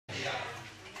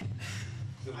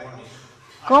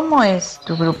¿Cómo es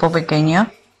tu grupo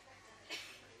pequeño?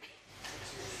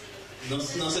 No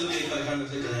sé lo que dijo Alejandro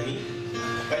acerca de mí,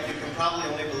 but you can probably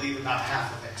only believe about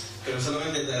half of it. pero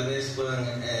solamente tal vez puedan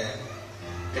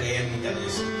creer mitad de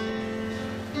eso.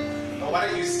 But why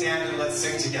don't you stand and let's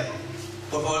sing together?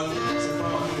 Por favor, se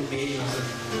pongan en pie y nos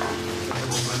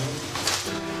acompañen.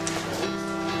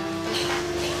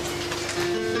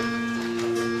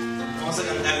 Vamos a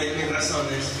cantarle mis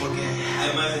razones, porque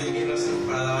además de mis razones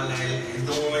para alabarle a Él, en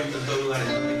todo momento, en todo lugar,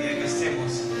 en donde quiera que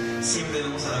estemos, siempre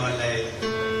debemos alabarle a Él,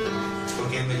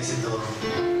 porque Él merece todo.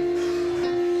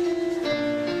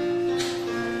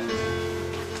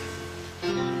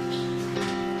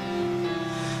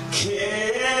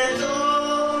 Que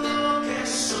todo lo que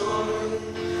soy,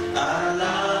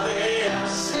 alabe al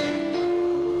Señor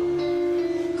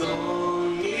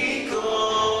con mi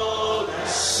corazón.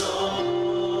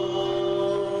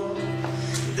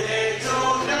 De tu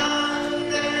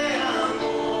grande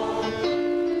amor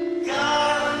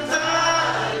cantaré,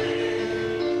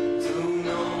 tu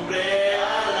nombre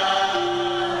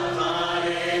alabaré.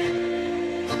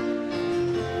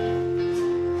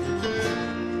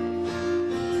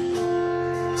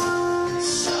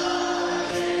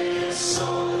 Sale el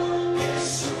sol,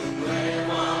 es un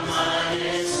nuevo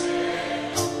amanecer.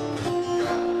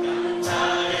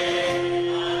 Cantaré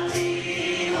a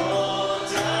ti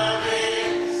otra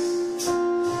vez.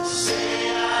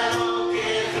 Sea lo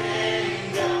que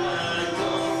venga,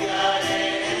 confiaré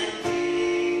en ti.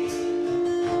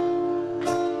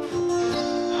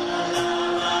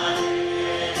 Alabaré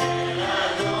la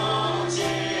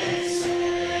noche.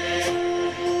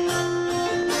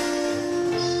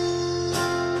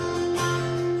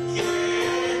 Que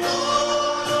todo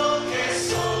lo que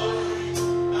soy,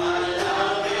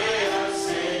 alabe al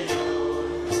Señor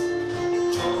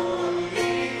con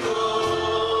mi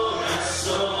corazón.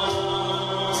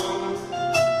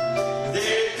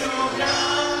 De tu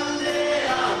grande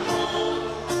amor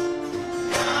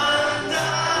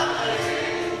cantaré,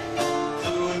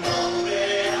 tu nombre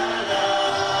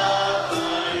alabaré.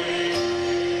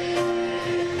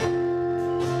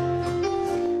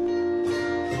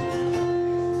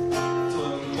 Tu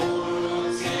amor no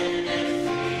tiene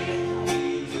fin y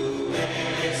tú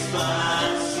eres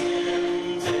paciente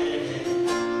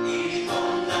y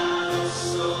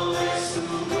bondadoso es tu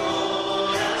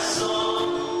corazón.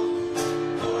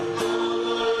 Por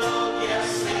todo lo que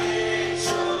has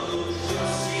hecho, yo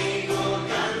sigo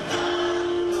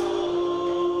cantando.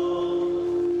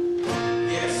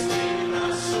 10,000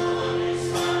 razones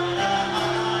para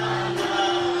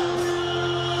alabar.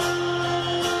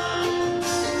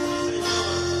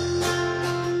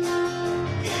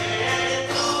 Que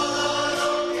todo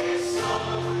lo que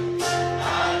soy,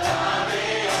 alabe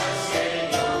al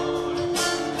Señor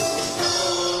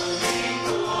con mi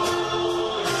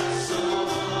corazón.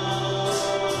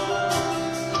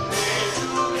 De tu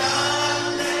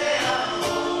grande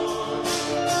amor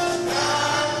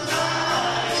cantaré,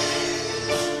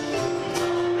 tu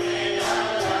nombre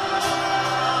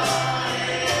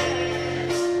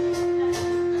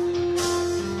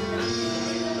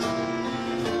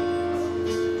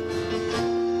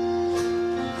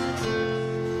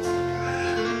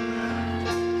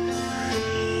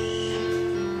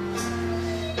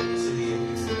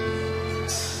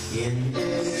y en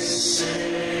ese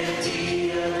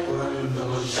día cuando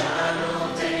ya no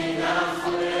tenga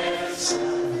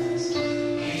fuerzas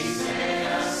y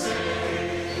sea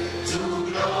tu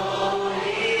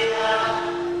gloria,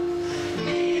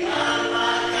 mi alma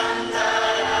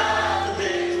cantará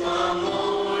de tu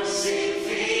amor sin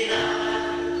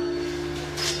final.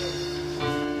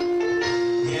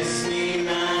 10,000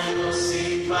 años y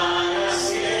para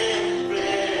siempre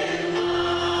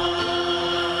más.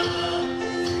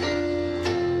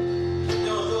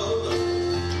 Señor,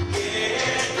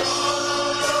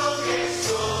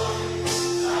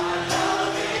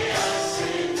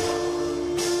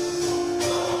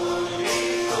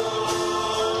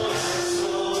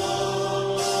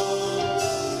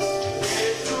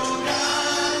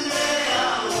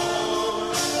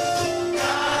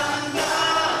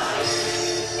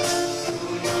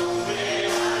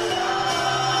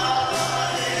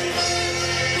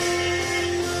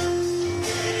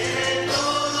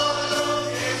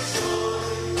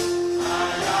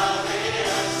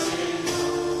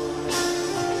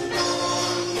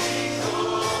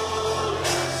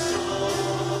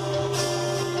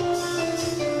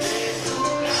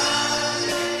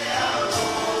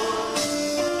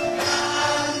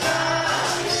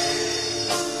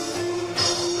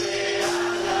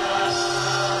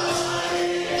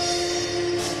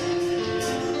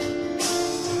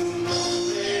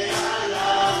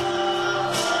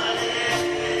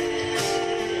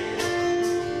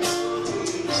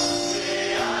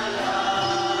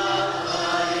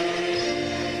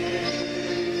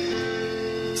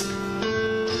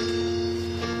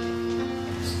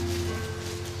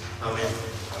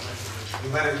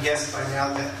 might have guessed by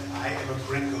now that I am a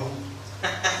gringo.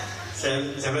 Se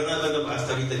habrán dado cuenta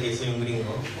hasta ahorita que soy un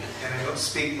gringo And I don't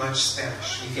speak much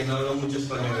Spanish. y que no hablo mucho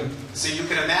español. So you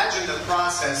can imagine the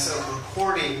process of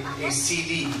recording a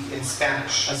CD in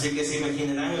Spanish. Así que se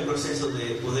imaginarán el proceso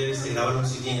de poder grabar un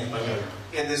CD en español.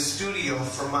 In the studio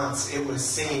for months, it was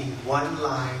singing one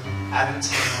line at a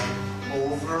time,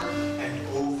 over and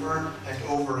over and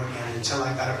over again until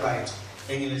I got it right.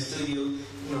 En el estudio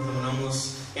nos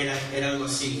reunamos, era algo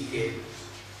así, que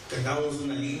cantábamos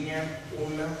una línea,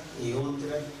 una y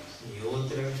otra, y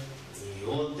otra, y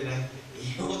otra,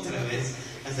 y otra vez,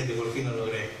 hasta que por fin lo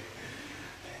logré.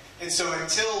 And so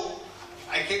until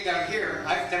I came down here,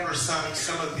 I've never sung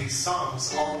some of these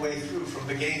songs all the way through from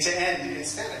beginning to end in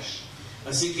Spanish.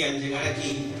 Así que al llegar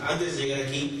aquí, antes de llegar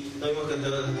aquí, no hemos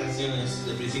cantado las canciones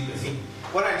de principio a fin.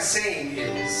 What I'm saying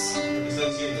is, Lo que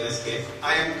estoy diciendo es que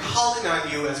I am calling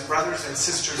on you as brothers and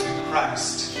sisters in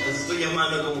Christ, los estoy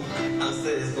llamando a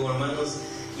ustedes como hermanos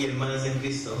y hermanas en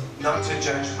Cristo. not to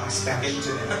judge my Spanish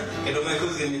today. Que no me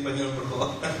juzguen mi español, por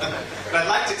favor. But I'd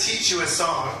like to teach you a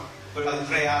song called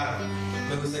Creado.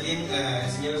 Me gustaría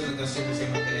enseñaros una canción que se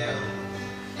llama Creado.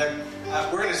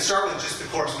 We're going to start with just the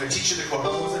chorus. I'm going to teach you the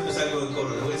chorus. Vamos a empezar con el coro.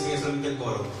 Les voy a enseñar solamente el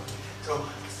coro. So,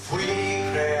 fui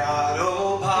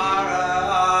creado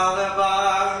para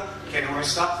alabar. Okay, now we're going to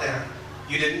stop there.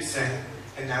 You didn't sing,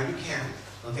 and now you can.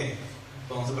 Ok,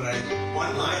 vamos a parar ahí.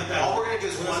 One line. All we're going to do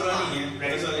is Una one sola line. línea. Una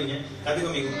Ready? sola línea. Cante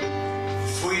conmigo.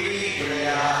 Fui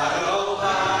creado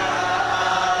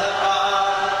para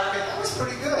alabar. Okay, that was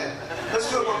pretty good. Let's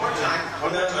do it one more time.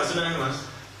 One Una more vez más, time. una vez más.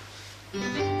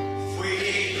 Fui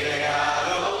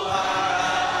creado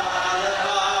para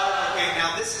alabar. Okay,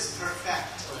 now this is perfect.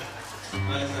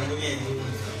 Ahora está muy bien, muy bien.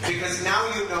 Because now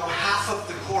you know half of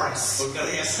the chorus. Porque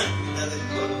ahora ya saben mitad del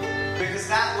coro. Because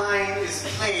that line is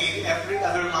played every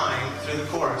other line through the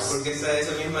chorus. Porque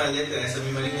esa misma letra, esa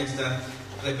misma línea está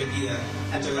repetida.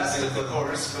 And the rest of the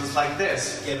chorus goes like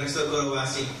this. Y el resto del coro va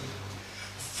así.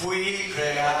 Fui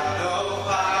creado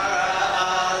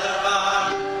para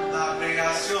alabar, la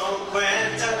creación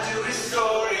cuenta tu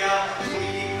historia.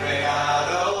 Fui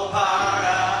creado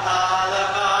para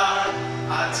alabar,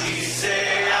 a ti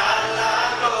sea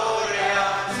la gloria.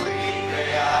 Fui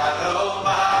creado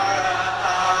para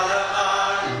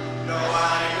alabar, no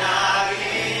hay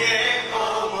nadie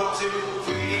como tú.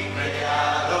 Fui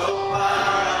creado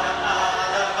para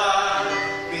alabar,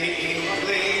 me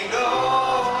inclino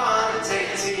ante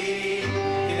ti.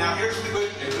 Okay, now here's the good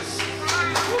news.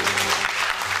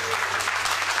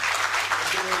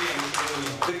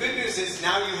 The good news is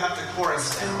now you have the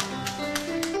chorus down.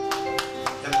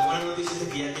 La buena noticia es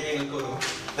que ya tienen el coro.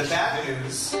 The bad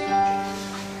news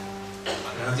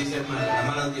La noticia es mala. La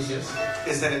mala noticia es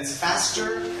is that it's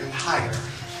faster and higher.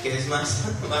 que es más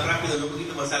rápido y un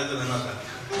poquito más alto la nota.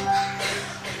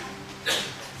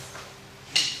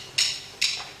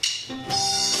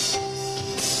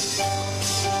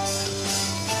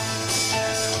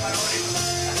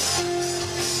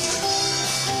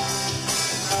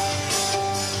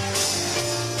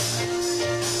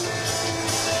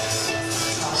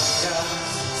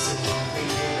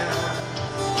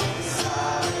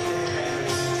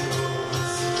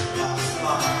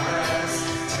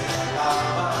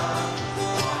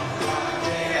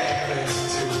 Eres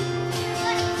tú.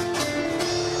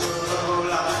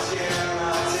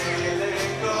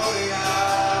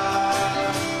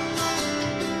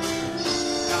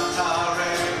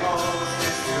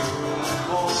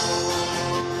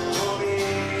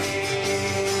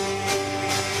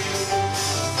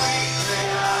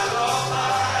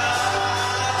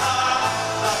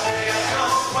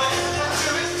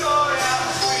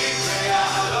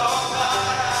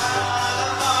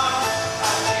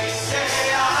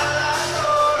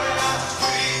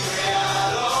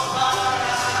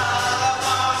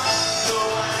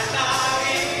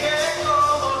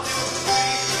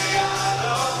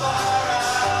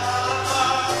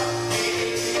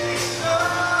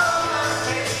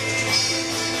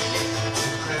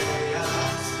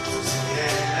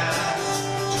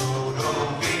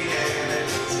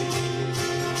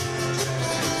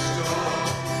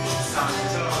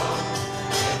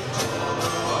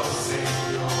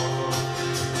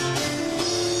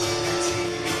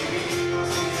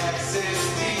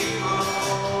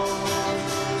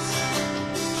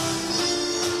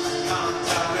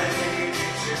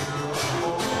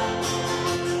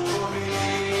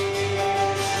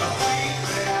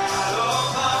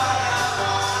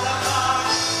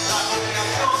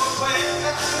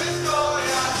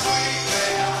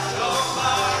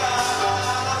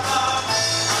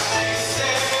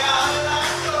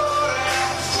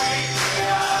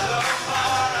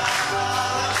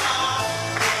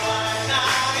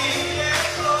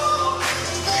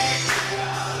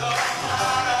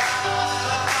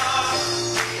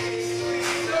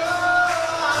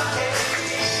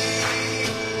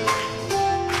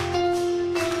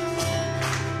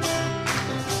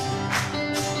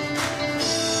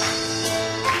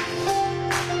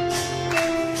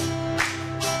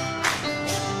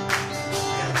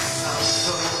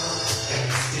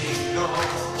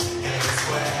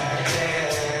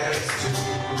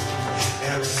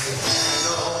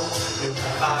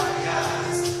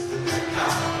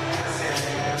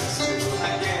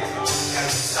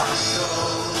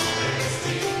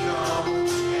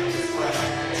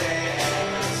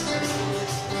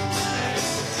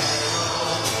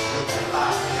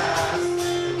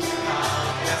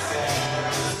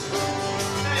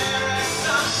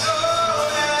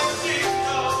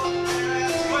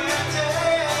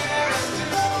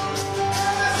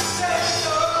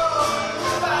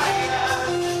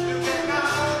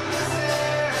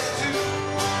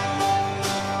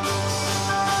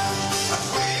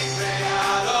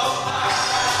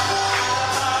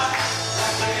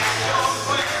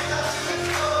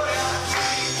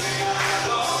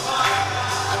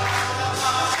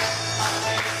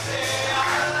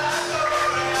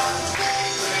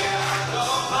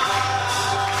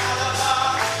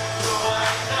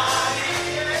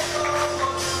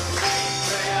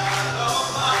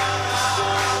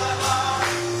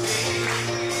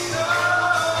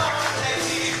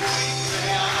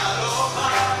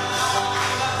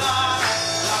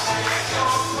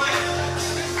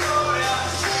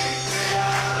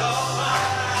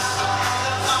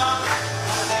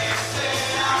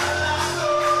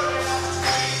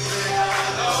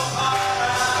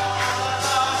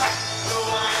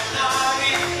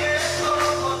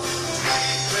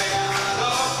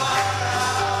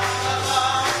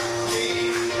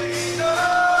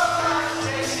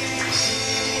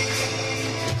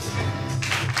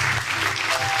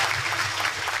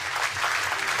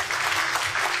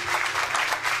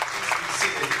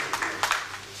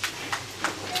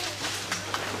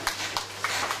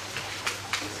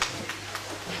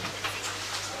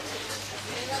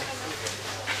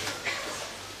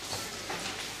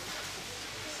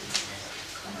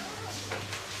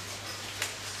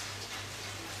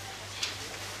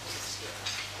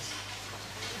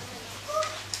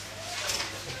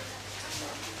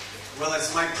 Well,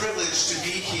 it's my privilege to be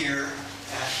here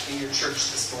in your church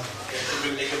this morning. Es un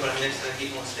privilegio para mí estar aquí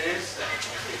con ustedes en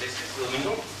esta iglesia este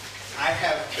domingo. I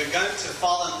have begun to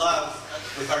fall in love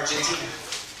with Argentina.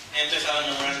 He empezado a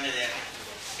enamorarme de ella.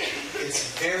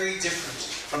 It's very different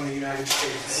from the United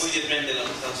States, Muy diferente de los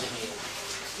Estados Unidos.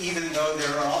 even though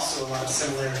there are also a lot of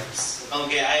similarities.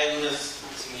 Aunque hay algunas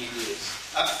similitudes.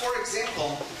 For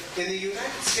example, in the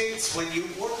United States, when you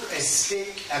order a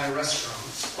steak at a restaurant,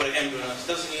 Por ejemplo, en los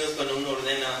Estados Unidos cuando uno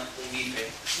ordena un bife,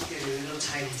 you get a little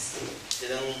tiny steak. te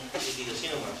dan un poquitito, ¿sí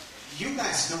nomás? You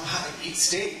guys know how to eat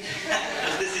steak.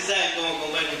 Ustedes sí saben cómo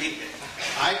comer un bife.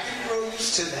 I can grow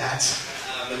used to that.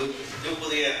 Yo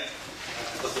podría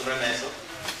acostumbrarme a eso.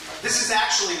 This is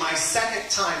actually my second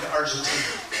time to Argentina.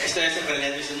 Esta vez en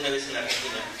realidad hice una vez en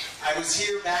Argentina. I was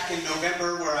here back in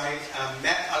November where I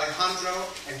met Alejandro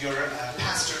and your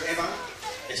pastor Eva.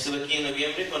 Estuve aquí en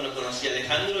noviembre cuando conocí a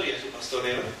Alejandro y a su pastor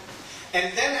Eva.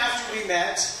 And then after we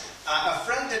met, a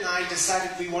friend and I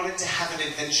decided we wanted to have an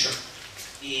adventure.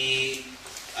 Y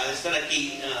al estar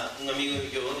aquí, un amigo y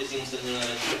yo decidimos tener una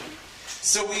aventura.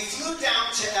 So we flew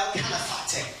down to El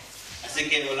Calafate. Así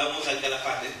que volamos al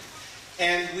Calafate.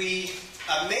 And we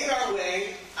made our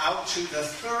way out to the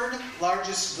third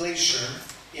largest glacier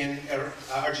in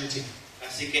Argentina.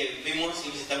 Así que fuimos y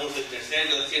visitamos el tercer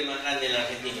glaciar más grande en la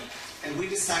Argentina. And we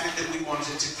decided that we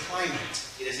wanted to climb it.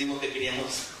 Y decimos que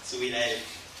queríamos subir a él.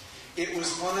 It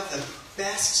was one of the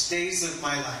best days of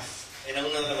my life. Era uno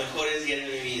de los mejores días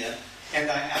de mi vida.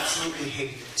 And I absolutely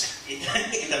hated it.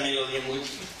 Y también lo odié mucho.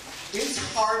 It's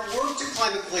hard work to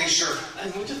climb a glacier.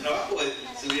 Hay mucho trabajo de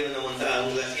subir una montaña,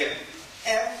 un glaciar.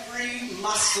 Every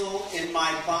muscle in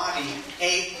my body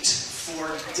ached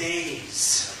for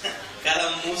days.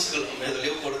 Cada músculo me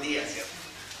dolió por días.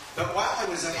 But while I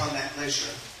was up on that glacier,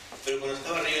 Pero cuando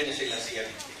estaba arriba en ese glaciar,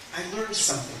 I learned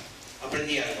something.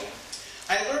 aprendí algo.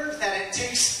 I learned that it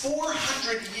takes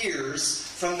 400 years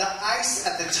from the ice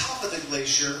at the top of the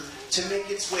glacier to make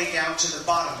its way down to the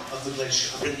bottom of the glacier.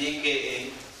 Aprendí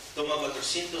que toma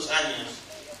 400 años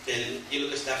del hielo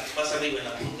que está más arriba en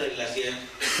la punta del glaciar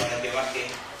para que baje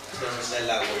hasta donde está el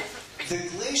agua. The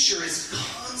glacier is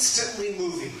constantly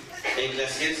moving. El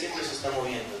glaciar siempre se está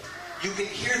moviendo. You can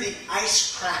hear the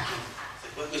ice cracking. Se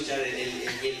puede escuchar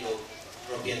el hielo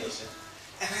rompiéndose.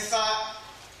 And I thought,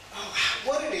 oh,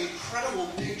 what an incredible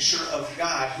picture of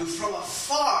God who from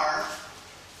afar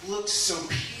looks so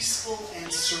peaceful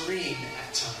and serene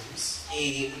at times.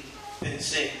 Y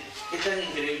pensé, qué tan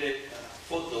increíble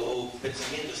foto o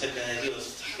pensamiento acerca de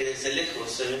Dios, que desde lejos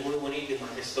se ve muy bonito y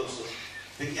majestuoso,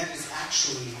 But yet is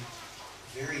actually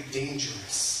very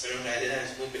dangerous. pero en realidad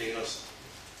es muy peligroso.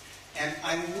 And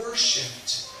I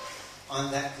worshipped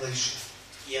on that glacier.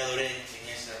 Y adoré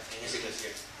en ese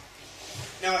glaciar.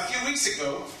 Now, a few weeks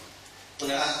ago,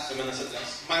 Unas semanas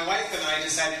atrás, my wife and I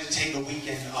decided to take a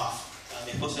weekend off.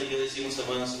 mi esposa y yo decidimos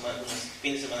tomar un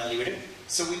fin de semana libre.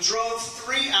 So we drove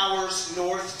 3 hours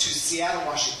north to Seattle,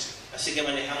 Washington. Así que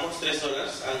manejamos 3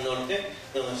 horas al norte,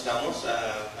 donde estamos,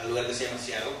 al lugar que se llama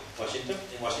Seattle, Washington,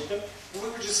 en Washington. And we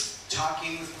were just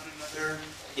talking with one another,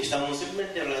 Y estábamos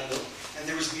simplemente hablando, and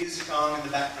there was music on in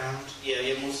the background. y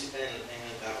había música en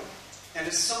el carro. And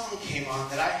a song came on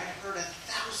that I had heard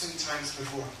 1,000 times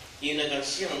before. Y una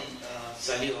canción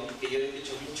salió que yo he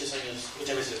escuchado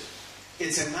muchas veces.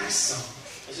 It's a nice song,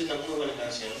 Es una muy buena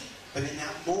canción, but in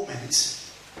that moment,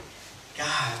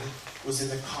 God was in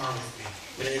the car with me.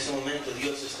 pero en ese momento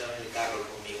Dios estaba en el carro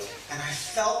conmigo. And I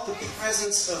felt the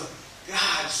presence of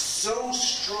God so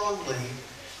strongly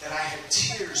that I had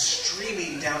tears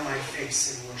streaming down my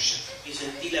face in worship. Y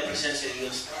sentí la presencia de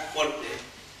Dios tan fuerte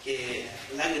que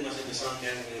lágrimas empezaron a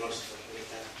caer en mi rostro. En mi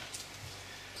cara.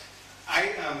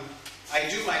 I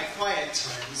do my quiet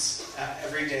times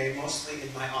every day, mostly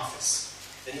in my office.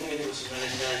 Tengo mis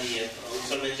devocionales cada día,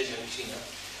 usualmente en mi oficina.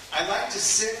 I like to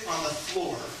sit on the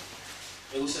floor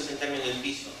Me gusta sentarme en el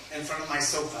piso, in front of my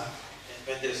sofa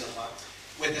enfrente del sofá,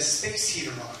 with a space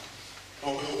heater on.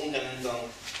 con un calentón.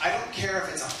 I don't care if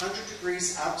it's 100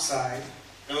 degrees outside.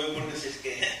 No me importa si es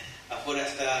que afuera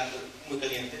está muy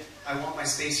caliente. I want my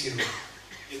space heater on.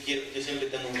 Yo siempre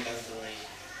tengo un calentón ahí.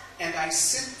 And I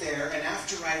sit there, and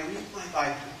after I read my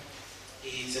Bible,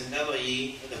 Y sentado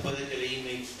allí, después de que leí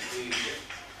mi Biblia,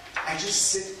 I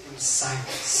just sit in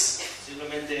silence.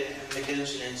 simplemente me quedo en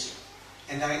silencio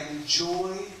And I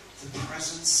enjoy the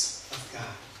presence of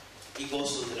God. y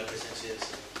gozo de la presencia del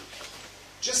Señor.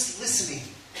 Just listening.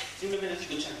 Simplemente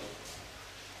escuchando.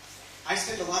 I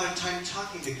spend a lot of time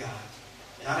talking to God,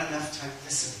 not enough time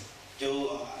listening.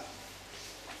 Yo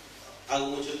hago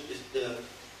mucho,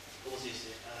 ¿cómo se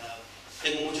dice?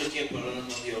 Tengo mucho tiempo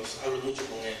hablando con Dios, hablo mucho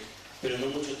con Él, pero no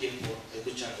mucho tiempo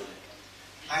escuchándole.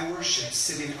 I worship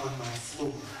sitting on my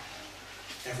floor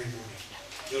every morning.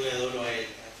 Yo le adoro a Él,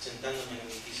 sentándome en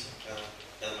mi piso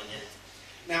cada mañana.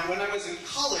 Now, when I was in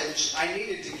college, I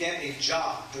needed to get a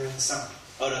job during the summer.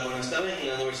 Ahora, cuando estaba en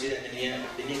la universidad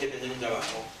tenía que tener un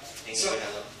trabajo en el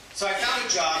verano. So I found a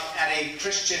job at a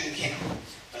Christian camp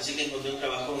Así que encontré un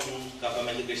trabajo en un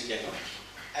campamento cristiano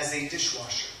as a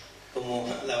dishwasher. como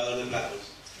lavador de platos.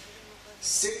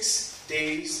 6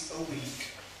 days a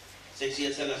week, 6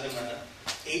 días a la semana,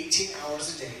 18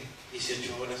 hours a day,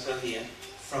 18 horas al día,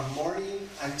 from morning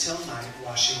until night,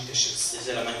 washing dishes.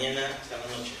 desde la mañana hasta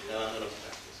la noche, lavando los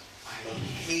platos. I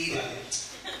hated it.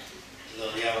 Lo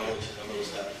odiaba mucho, no me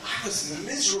gustaba. I was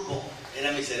miserable.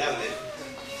 Era miserable.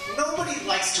 Nobody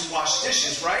likes to wash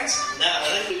dishes, right?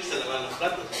 Nada que gusta lavar los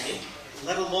platos también.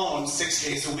 Let alone 6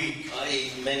 days a week.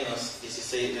 Hay menos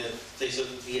 6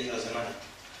 días a la semana.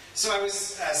 So I was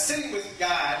sitting with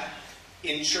God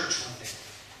in church one day.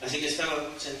 Así que estaba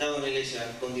sentado en la iglesia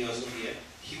con Dios un día.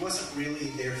 He wasn't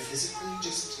really there physically,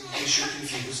 just in case you're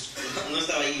confused. No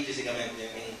estaba ahí físicamente,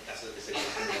 en caso de que se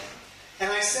confundiera.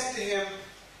 And I said to him,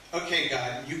 okay,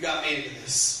 God, you got me into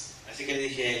this. Así que le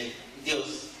dije a él,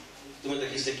 Dios, tú me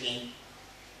trajiste aquí.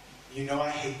 You know I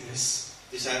hate this.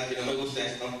 Tú sabes que no me gusta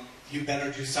esto. You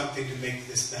better do something to make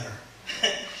this better.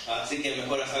 Así que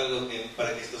mejor haz algo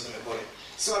para que esto se mejore.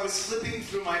 So I was flipping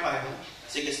through my Bible,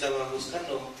 Así que estaba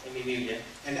buscando en mi Biblia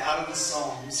and out of the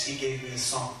Psalms, he gave me a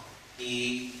song.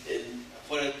 y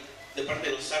fuera de parte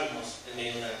de los salmos, él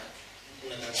me dio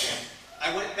una canción.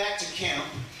 I went back to camp,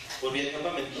 Volví al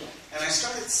campamento and I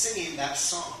started singing that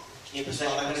song. y empecé a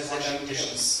While I cantar was esa washing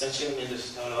dishes. canción mientras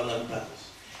estaba lavando los platos.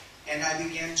 And I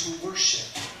began to worship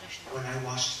when I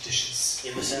washed dishes. Y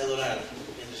empecé a adorar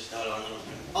mientras estaba lavando los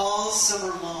platos. All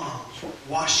summer long,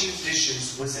 washing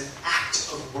dishes was an act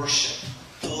of worship.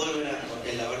 Todo el verano,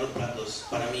 el lavar los platos,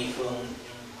 para mí fue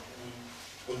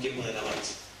un tiempo de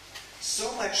alabanza.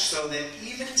 So much so that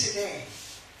even today,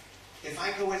 if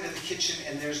I go into the kitchen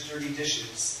and there's dirty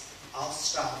dishes, I'll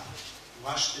stop,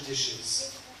 wash the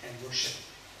dishes, and worship.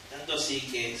 Tanto así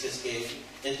que si es que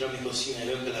entro a mi cocina y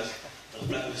veo que los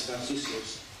platos están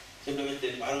sucios,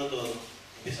 simplemente paro todo,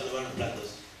 empiezo a lavar los platos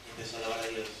y empiezo a alabar a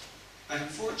Dios.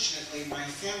 Unfortunately, my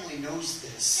family knows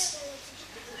this,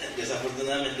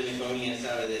 Desafortunadamente mi familia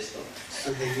sabe de esto,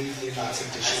 so they leave me lots of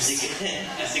así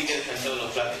dishes. que dejan todos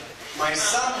los platos. My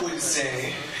son would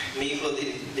say, Mi hijo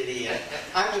diría,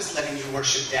 I'm just letting you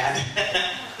worship, Dad.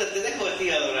 te dejo a ti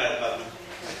adorar, papi.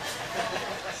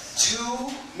 Too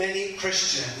many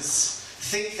Christians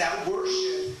think that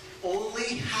worship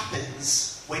only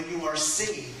happens when you are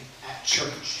singing at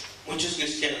church. Muchos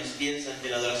cristianos piensan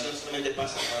que la adoración solamente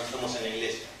pasa cuando estamos en la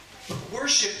iglesia, But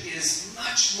worship is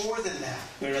much more than that.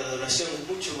 pero la adoración es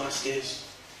mucho más que eso.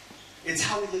 It's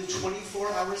how we live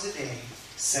 24 hours a day,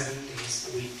 7 days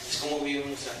a week. Es como vivimos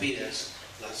nuestras vidas,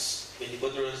 las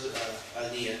 24 horas al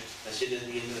día, las 7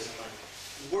 días de la semana.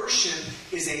 Worship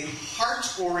is a heart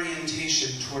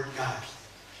orientation toward God.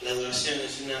 La adoración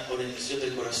es una orientación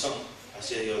del corazón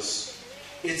hacia Dios.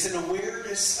 It's an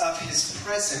awareness of His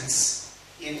presence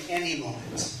in any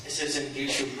moment, Es el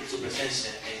sentir su presencia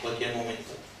en cualquier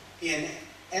momento, in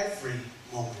every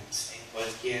moment, en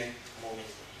cualquier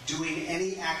momento, doing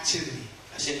any activity.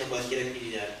 haciendo cualquier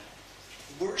actividad.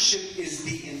 Worship is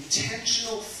the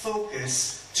intentional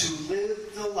focus to live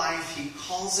the life He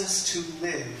calls us to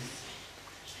live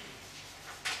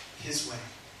His way.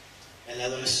 La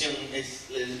adoración es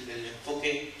el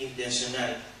enfoque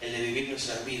intencional, el de vivir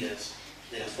nuestras vidas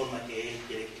de la forma que Él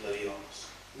quiere que la vivamos.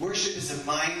 Worship is a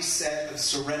mindset of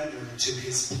surrender to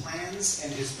His plans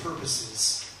and His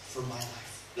purposes for my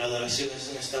life. La adoración es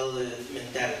un estado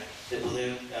mental de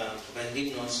poder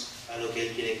rendirnos a lo que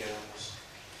Él quiere que hagamos.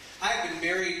 I have been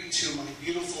married to my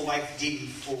beautiful wife Dee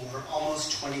for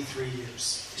almost 23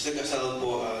 years. Estoy casado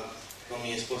con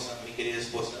mi esposa, mi querida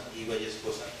esposa y bella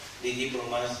esposa, Didi, por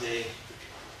más de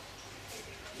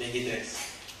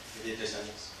 23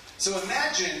 años. So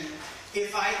imagine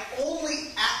if I only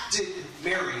acted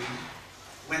married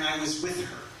when I was with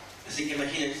her. Así que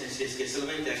imagínense si es que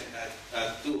solamente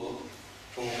actúo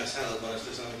como casado cuando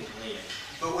estoy solamente con ella.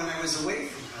 But when I was away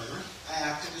from her, I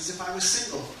acted as if I was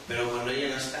single. Pero cuando ella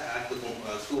no está,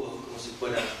 actúo como si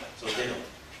fuera soltero.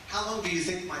 How long do you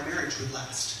think my marriage would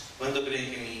last? ¿Cuánto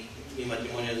creen que mi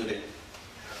matrimonio dure?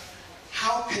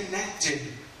 How connected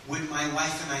would my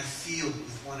wife and I feel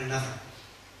with one another?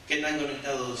 ¿Qué tan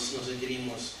conectados nos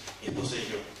sentiríamos mi esposa y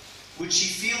yo? Would she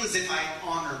feel as if I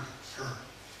honored her?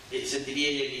 ¿Sentiría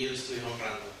ella que yo le estoy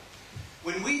honrando?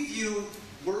 When we view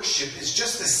worship as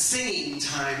just a singing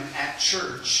time at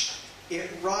church, it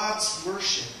robs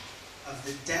worship of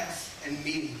the depth and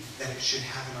meaning that it should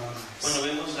have in our lives. Cuando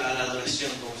vemos a la adoración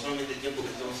como solamente el tiempo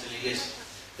que estamos en la iglesia,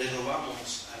 le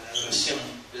robamos a la adoración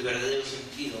el verdadero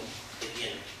sentido que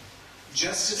tiene.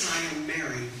 Just as I am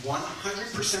married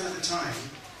 100% of the time,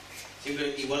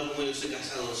 Siempre, igual como yo soy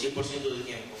casado 100% del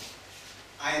tiempo,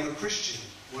 I am a Christian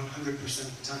 100%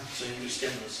 of the time. soy un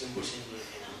cristiano 100% del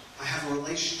tiempo. I have a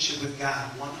relationship with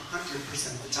God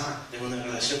 100% of the time. Tengo una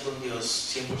relación con Dios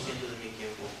 100% de mi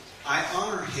tiempo. I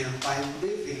honor Him by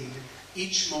living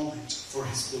each moment for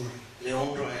His glory. Le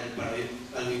honro a Él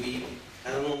al vivir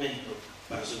cada momento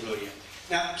para su gloria.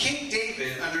 Now, King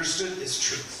David understood this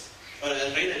truth. Ahora,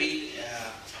 el rey David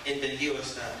entendió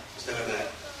esta verdad.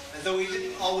 And though he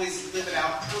didn't always live it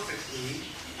out perfectly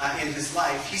in his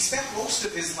life, he spent most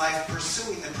of his life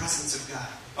pursuing the presence of God.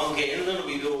 Aunque él no lo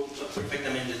vivió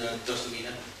perfectamente durante toda su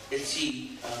vida, él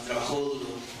sí trabajó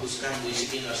duro buscando y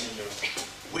siguiendo al Señor.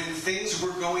 When things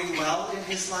were going well in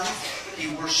his life, he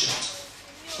worshipped.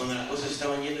 Cuando las cosas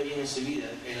estaban yendo bien en su vida,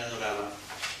 él adoraba.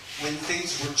 When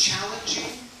things were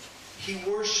challenging, he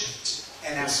worshipped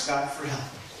and asked God for help.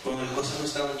 Cuando las cosas no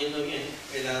estaban yendo bien,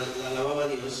 él alababa a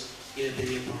Dios y le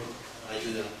pedía por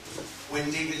ayuda.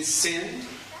 When David sinned,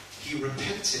 he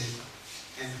repented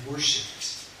and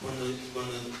worshipped. Cuando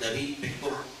David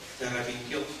pecó, se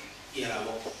arrepintió y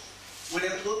alabó. When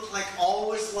it looked like all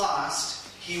was lost,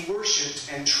 he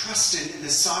worshipped and trusted in the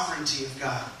sovereignty of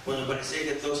God. Cuando parecía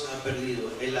que todo estaba perdido,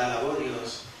 él alabó a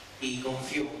Dios y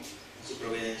confió en su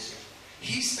providencia.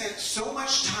 He spent so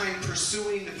much time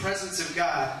pursuing the presence of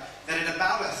God that at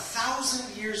about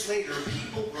 1,000 years later,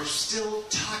 people were still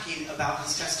talking about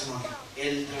his testimony.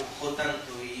 Él trabajó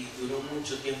tanto y duró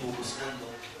mucho tiempo buscando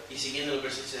y siguiendo la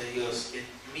presencia de Dios que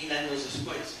 1000 años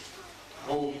después,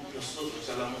 aún nosotros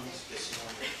hablamos de su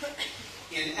nombre.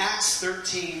 In Acts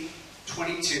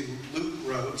 13:22, Luke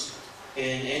wrote,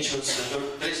 En Hechos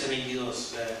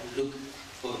 13:22,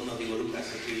 Lucas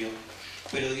escribió,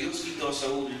 pero Dios quitó a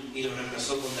Saúl y lo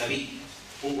reemplazó con David,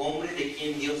 un hombre de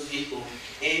quien Dios dijo,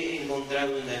 he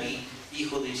encontrado en David,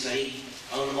 hijo de Isaí,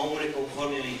 a un hombre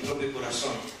conforme a mi propio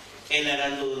corazón. Él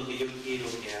hará todo lo que yo quiero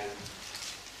que haga.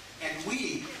 and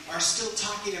we are still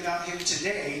talking about him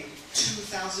today,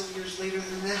 2,000 years later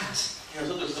than that. Y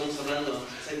nosotros estamos hablando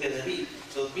acerca de David,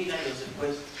 2000 años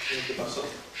después de lo que pasó.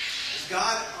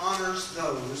 God honors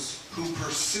those who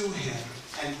pursue him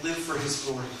and live for his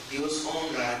glory. Dios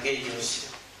honra a aquellos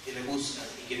que le buscan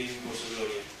y que viven por su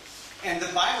gloria. And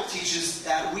the Bible teaches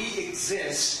that we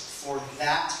exist for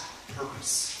that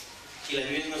purpose. Y la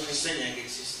Biblia nos enseña que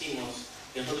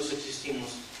nosotros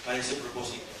existimos para ese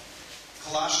propósito.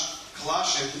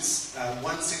 Colossians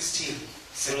 1:16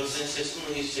 says, Colosenses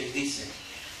 1:16 dice,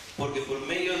 porque por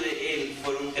medio de él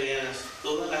fueron creadas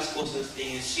todas las cosas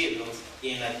en el cielo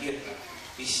y en la tierra,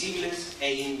 visibles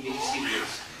e invisibles,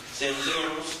 sean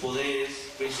tronos, poderes,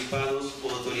 principados o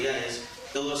autoridades,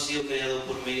 todo ha sido creado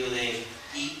por medio de él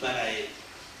y para él.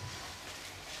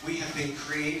 we have been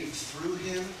created through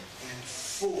him and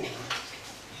for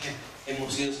him.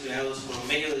 Hemos sido creados por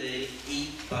medio de él y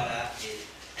para él.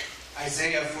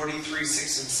 Isaiah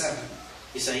 43:6 and 7.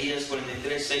 Isaías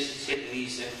 43, 6 y 7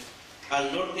 dice,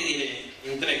 al norte diré,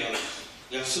 entrégalos,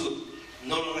 y al sur,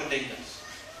 no los retengas.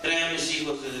 Trae a mis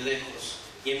hijos desde lejos,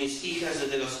 y a mis hijas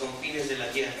desde los confines de la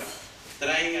tierra.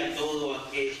 Traiga a todo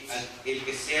aquel el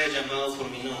que sea llamado por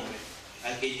mi nombre,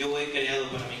 al que yo he creado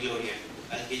para mi gloria,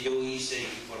 al que yo hice y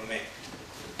formé.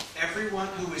 Everyone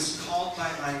who is called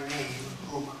by my name,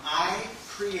 whom I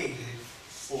created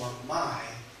for my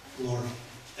glory.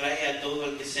 Trae a todo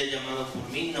el que sea llamado por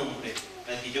mi nombre,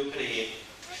 al que yo creé,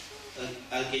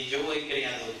 al que yo he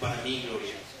creado para mi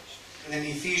gloria. And then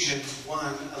Ephesians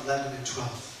 1:11 and 12.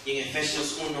 Y en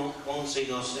Efesios 1, 11 y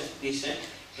 12 dice,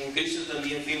 en Cristo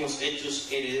también fuimos hechos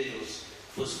herederos,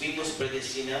 pues fuimos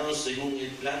predestinados según el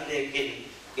plan de aquel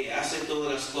que hace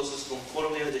todas las cosas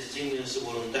conforme al destino de su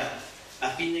voluntad, a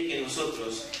fin de que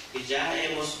nosotros, que ya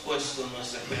hemos puesto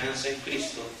nuestra esperanza en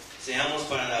Cristo, seamos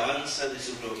para la alabanza de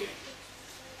su gloria.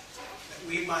 That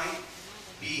we might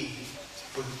be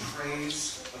for the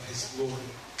praise of his glory.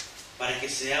 Para que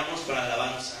seamos para la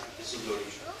alabanza de su gloria.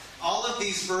 All of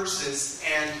these verses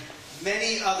and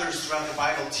many others throughout the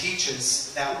Bible teach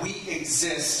us that we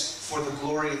exist for the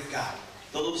glory of God.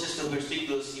 Todos estos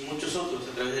versículos y muchos otros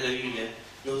a través de la Biblia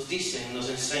nos dicen, nos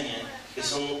enseñan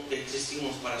que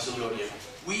existimos para su gloria.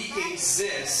 We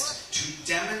exist to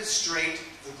demonstrate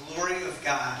the glory of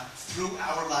God through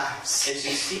our lives.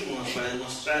 Existimos para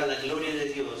demostrar la gloria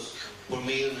de Dios por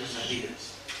medio de nuestras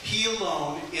vidas. He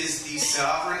alone is the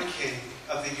sovereign King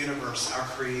of the universe, our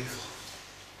Creator.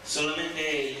 Solamente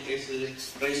Él es el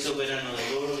Rey soberano de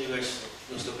todo el universo,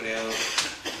 nuestro Creador.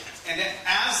 And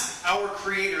as our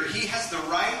Creator, He has the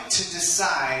right to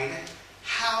decide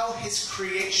how His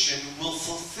creation will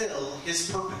fulfill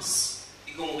His purpose.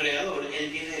 Y como creador,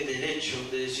 Él tiene el derecho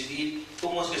de decidir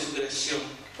cómo es que su creación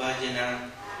va a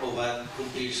llenar o va a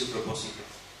cumplir su propósito.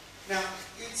 Now,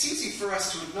 it's easy for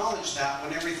us to acknowledge that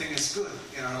when everything is good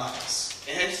in our lives.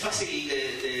 Es fácil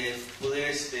de poder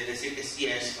decir que sí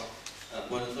a esto,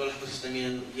 cuando todas las cosas están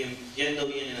yendo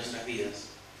bien en nuestras vidas.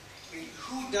 I mean,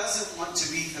 who doesn't want to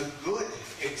be the good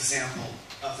example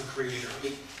of the Creator?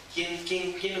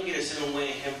 ¿Quién no quiere ser un buen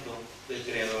ejemplo del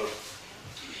Creador?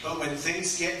 But when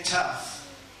things get tough,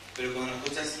 Pero cuando las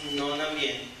cosas no andan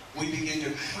bien, we begin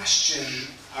to question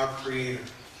our Creator.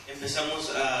 empezamos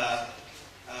a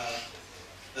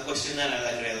cuestionar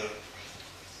al Creador.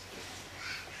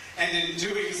 And in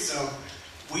doing so,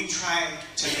 we try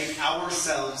to make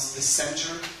ourselves the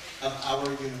center of our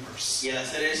universe. Y al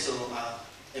hacer eso,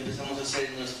 empezamos a ser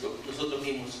nosotros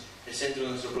mismos el centro de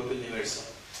nuestro propio universo.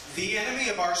 The enemy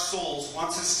of our souls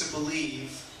wants us to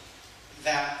believe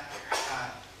that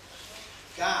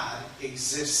God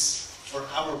exists for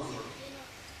our glory.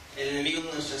 El enemigo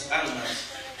de nuestras almas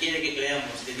quiere que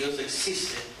creamos que Dios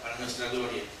existe para nuestra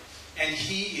gloria. And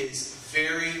He is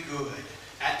very good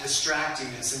at distracting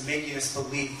us and making us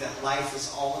believe that life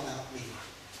is all about me.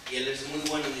 Y Él es muy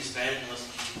bueno en distraernos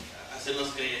y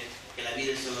hacernos creer que la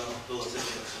vida es todo acerca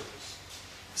de nosotros.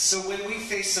 So when we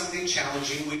face something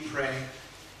challenging, we pray,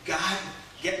 God,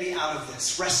 get me out of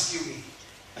this, rescue me.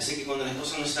 Así que cuando las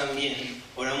cosas no están bien,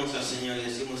 oramos al Señor y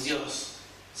decimos, Dios,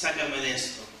 sácame de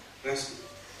esto, rescátame.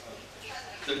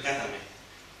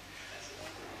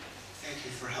 Thank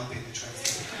you for helping me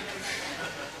translate.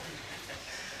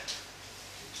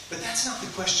 But that's not the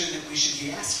question that we should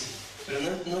be asking. Pero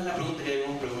no es la pregunta que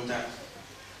debemos preguntar.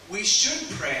 We should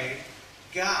pray,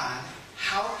 God,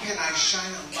 how can I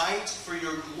shine a light for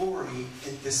your glory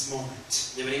in this moment?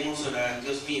 Deberíamos orar,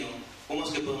 Dios mío, ¿cómo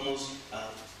es que podemos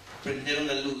prender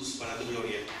una luz para tu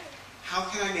gloria? How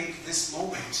can I make this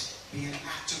moment be an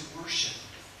act of worship?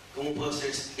 ¿Cómo puedo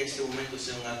hacer que este momento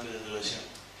sea un acto de adoración?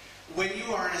 When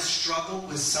you are in a struggle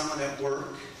with someone at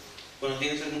work, Cuando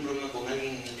tienes algún problema con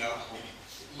alguien en el trabajo,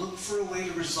 look for a way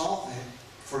to resolve it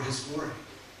for His glory.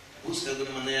 busca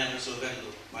alguna manera de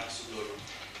resolverlo para su gloria.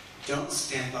 Don't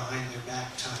stand behind their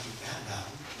back talking bad about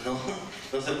them.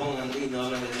 No se pongan y no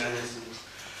hablan detrás de su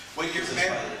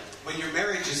When your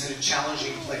marriage is in a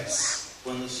challenging place,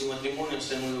 Cuando su matrimonio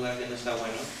está en un lugar que no está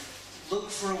bueno, look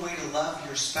for a way to love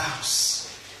your spouse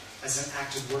as an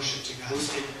act of worship to God.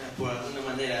 busquen por alguna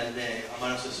manera de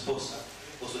amar a su esposa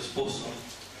o su esposo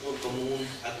como un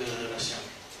acto de adoración.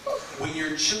 When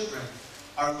your children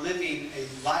are living a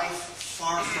life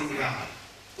far from God,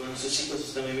 Cuando sus hijos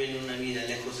están viviendo una vida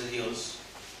lejos de Dios,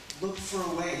 look for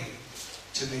a way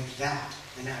to make that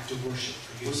an act of worship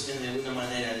for you. busquen de alguna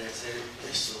manera de hacer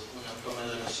eso una forma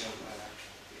de adoración para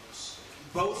Dios.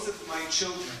 Both of my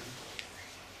children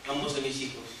Ambos de mis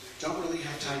hijos don't really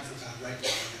have time for God right now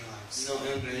in their lives. no,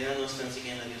 en realidad no están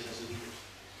siguiendo a Dios en su vida.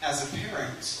 As a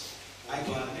parent,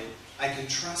 Como padre, I can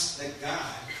trust that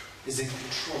God is in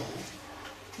control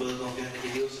puedo confiar en que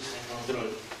Dios está en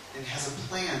control and has a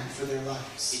plan for their y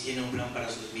lives. tiene un plan para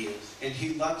sus vidas. And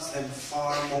He loves them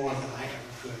far more than I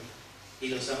ever could. Y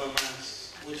los ama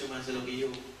mucho más de lo que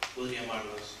yo podría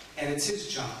amarlos. And it's His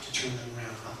job to turn them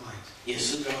around, not mine. Y es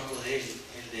su trabajo de Él,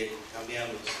 el de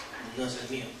cambiarlos, no es el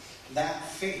mío. That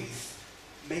faith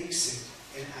makes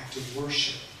it an act of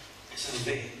worship. Esa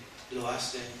fe lo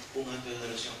hace un acto de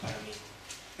adoración para mí.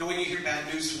 And when you hear bad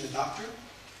news from the doctor,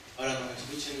 Ahora, cuando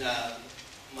escuchen las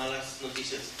malas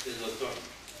noticias del doctor,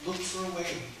 look for a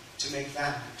way to make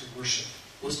that an act of worship.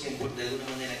 busquen de alguna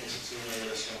manera que eso sea una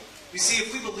adoración. You see,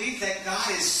 if we believe that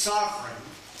God is sovereign,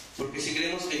 Porque si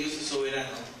creemos que Dios es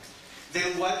soberano,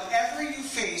 then whatever you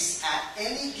face at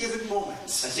any given moment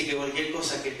así que cualquier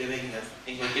cosa que te venga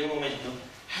en cualquier momento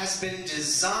has been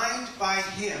designed by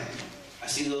Him ha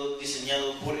sido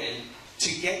diseñado por Él to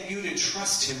get you to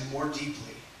trust Him more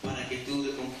deeply para que tú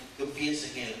confíes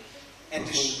en Él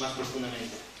más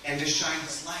profundamente and to shine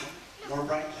His light more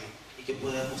brightly. y que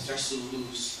pueda mostrar su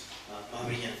luz más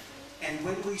brillante. And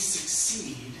when we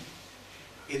succeed,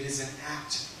 it is an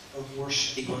act of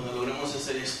worship. Y cuando logramos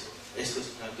hacer esto es un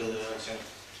acto de adoración.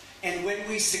 And when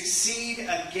we succeed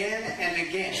again and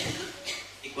again,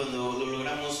 Y cuando lo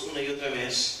logramos una y otra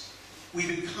vez, we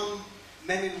become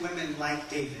men and women like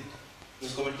David,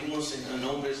 nos convertimos en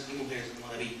hombres y mujeres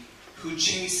como David, who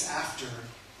chase after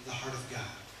the heart of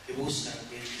God. que buscan,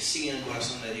 que siguen el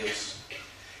corazón de Dios.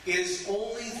 It is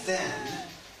only then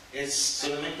Es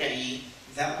solamente ahí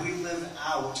that we live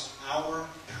out our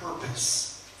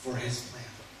purpose for His plan.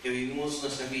 que vivimos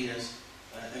nuestras vidas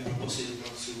en propósito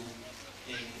con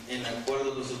en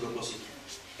acuerdo con su propósito.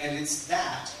 And it's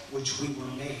that which we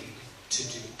were made to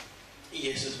do. Y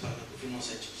eso es para lo que fuimos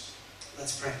hechos.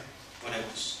 Let's pray.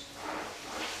 Oremos.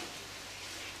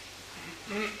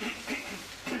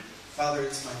 Father,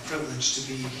 it's my privilege to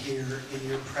be here in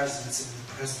your presence and in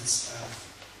the presence of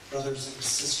brothers and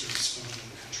sisters from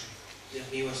the country. Dios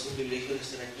mío, es un privilegio de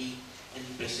estar aquí en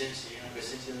tu presencia y en la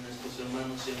presencia de nuestros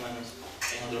hermanos y hermanas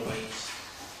en otro país.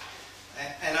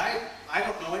 And I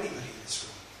don't know anybody in this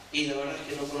room. Y la verdad es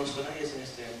que no conozco a nadie en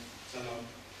este salón.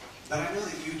 But I know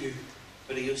that you do.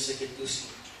 Pero yo sé que tú sí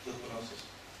los conoces.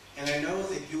 And I know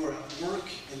that you are at work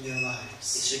in their Y lives.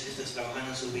 sé que estás trabajando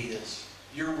en sus vidas.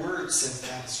 Your word says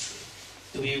that is true.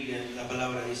 Tu Biblia, la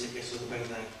palabra dice que eso es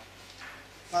verdad.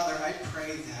 Father, I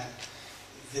pray that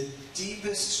the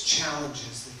deepest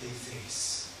challenges that they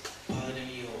face, Padre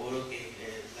mío, oro que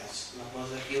los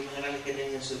desafíos más grandes que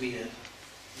tengan en su vida,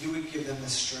 you would give them the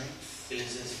strength, que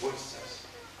les des fuerzas,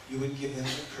 you would give them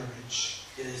the courage,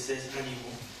 que les des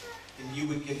ánimo, and you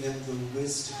would give them the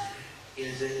wisdom que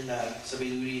les des la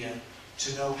sabiduría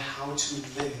to know how to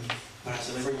live para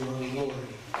saber for cómo your vivir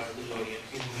glory para tu gloria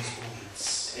in those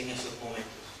moments. en esos momentos.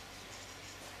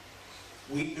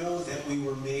 We know that we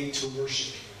were made to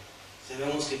worship you,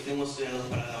 Sabemos que fuimos creados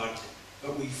para alabarte,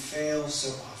 but we fail so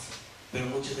often. pero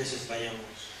muchas veces fallamos.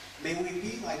 May we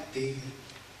be like David,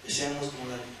 Seamos como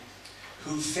David,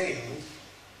 who failed,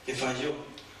 que falló,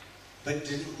 but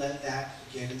didn't let that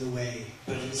get in the way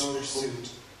pero of his no pursuit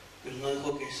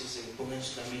dejó que eso se ponga en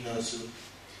su camino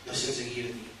de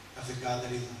seguir of the God that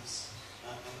he loves.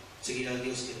 seguir al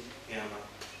Dios que ama.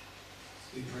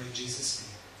 We pray in Jesus'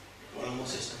 name.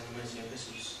 Oramos esto en el nombre del Señor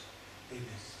Jesús. Amen.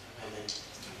 Amén.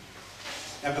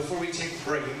 Now, before we take a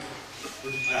break,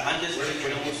 Antes de que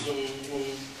tengamos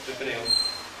un recreo,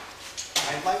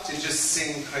 I'd like to just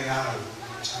sing creado one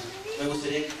more time. me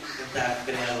gustaría cantar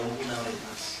creado una vez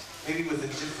más. Maybe with a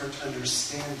different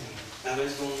understanding Tal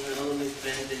vez con un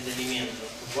diferente entendimiento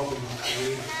of what we were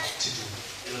created to do.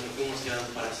 de lo que fuimos creados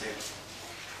para hacer.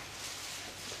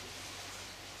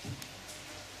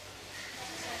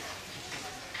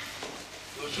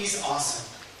 He's awesome.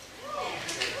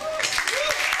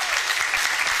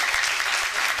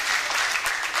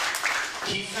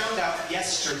 He found out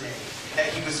yesterday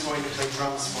that he was going to play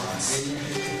drums for us.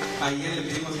 Ayer le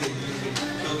pedimos que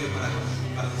toque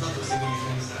para nosotros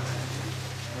y está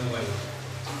muy bueno.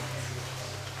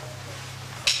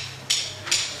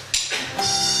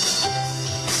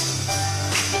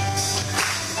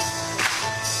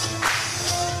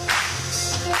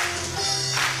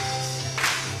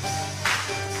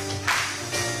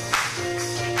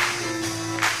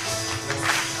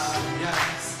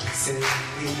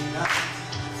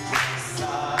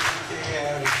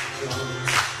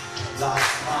 Las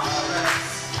mares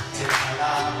te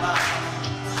alaban,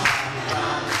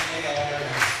 gran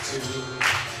eres tú.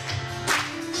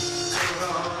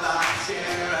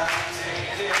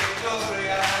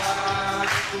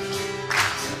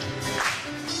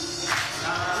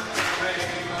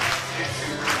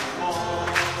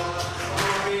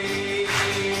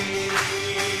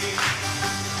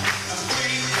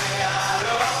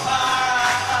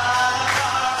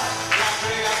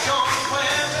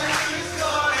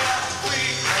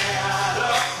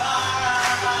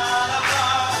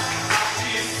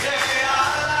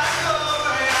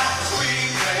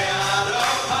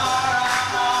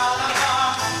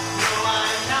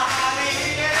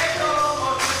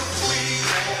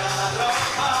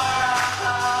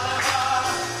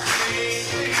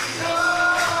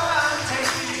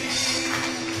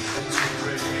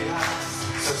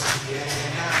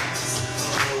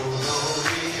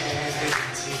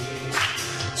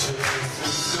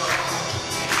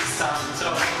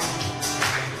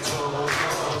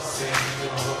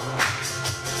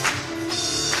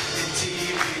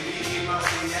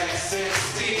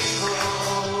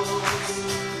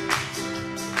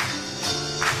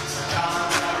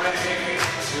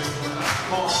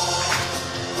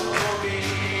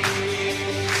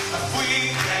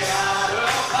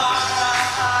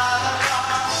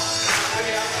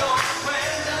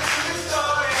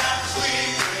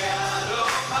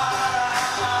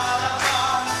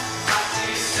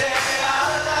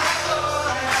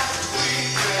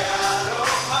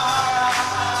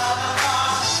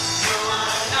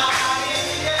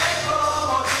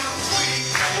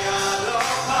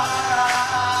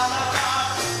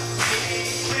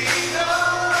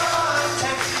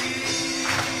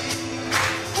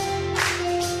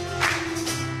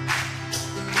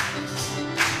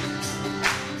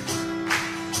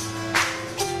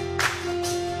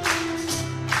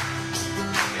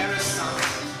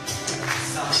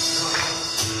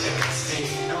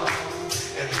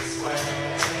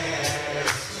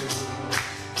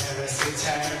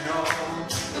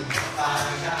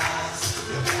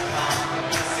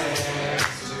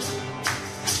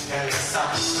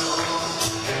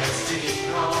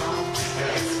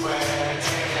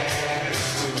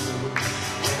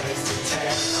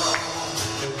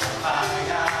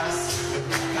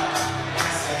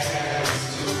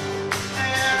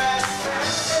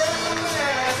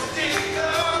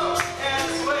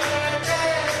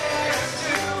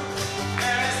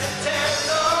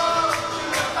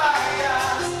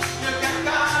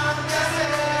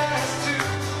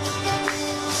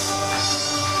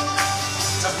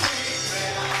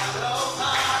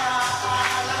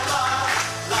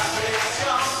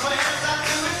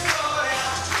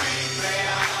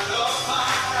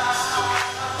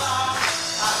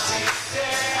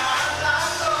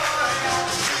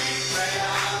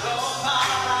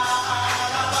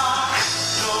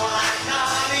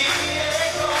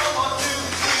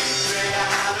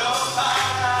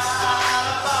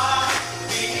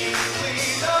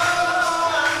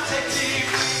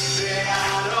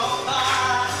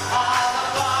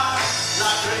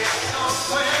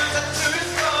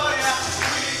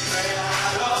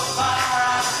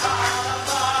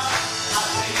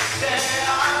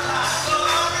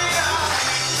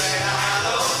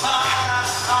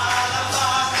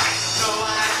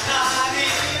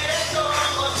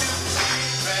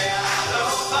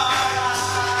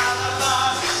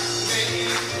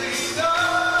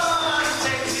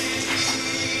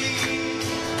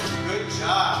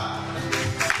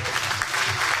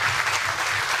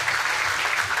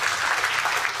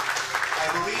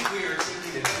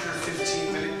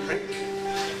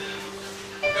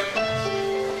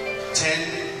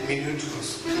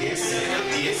 minutos. 10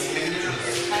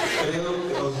 minutos. Creo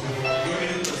que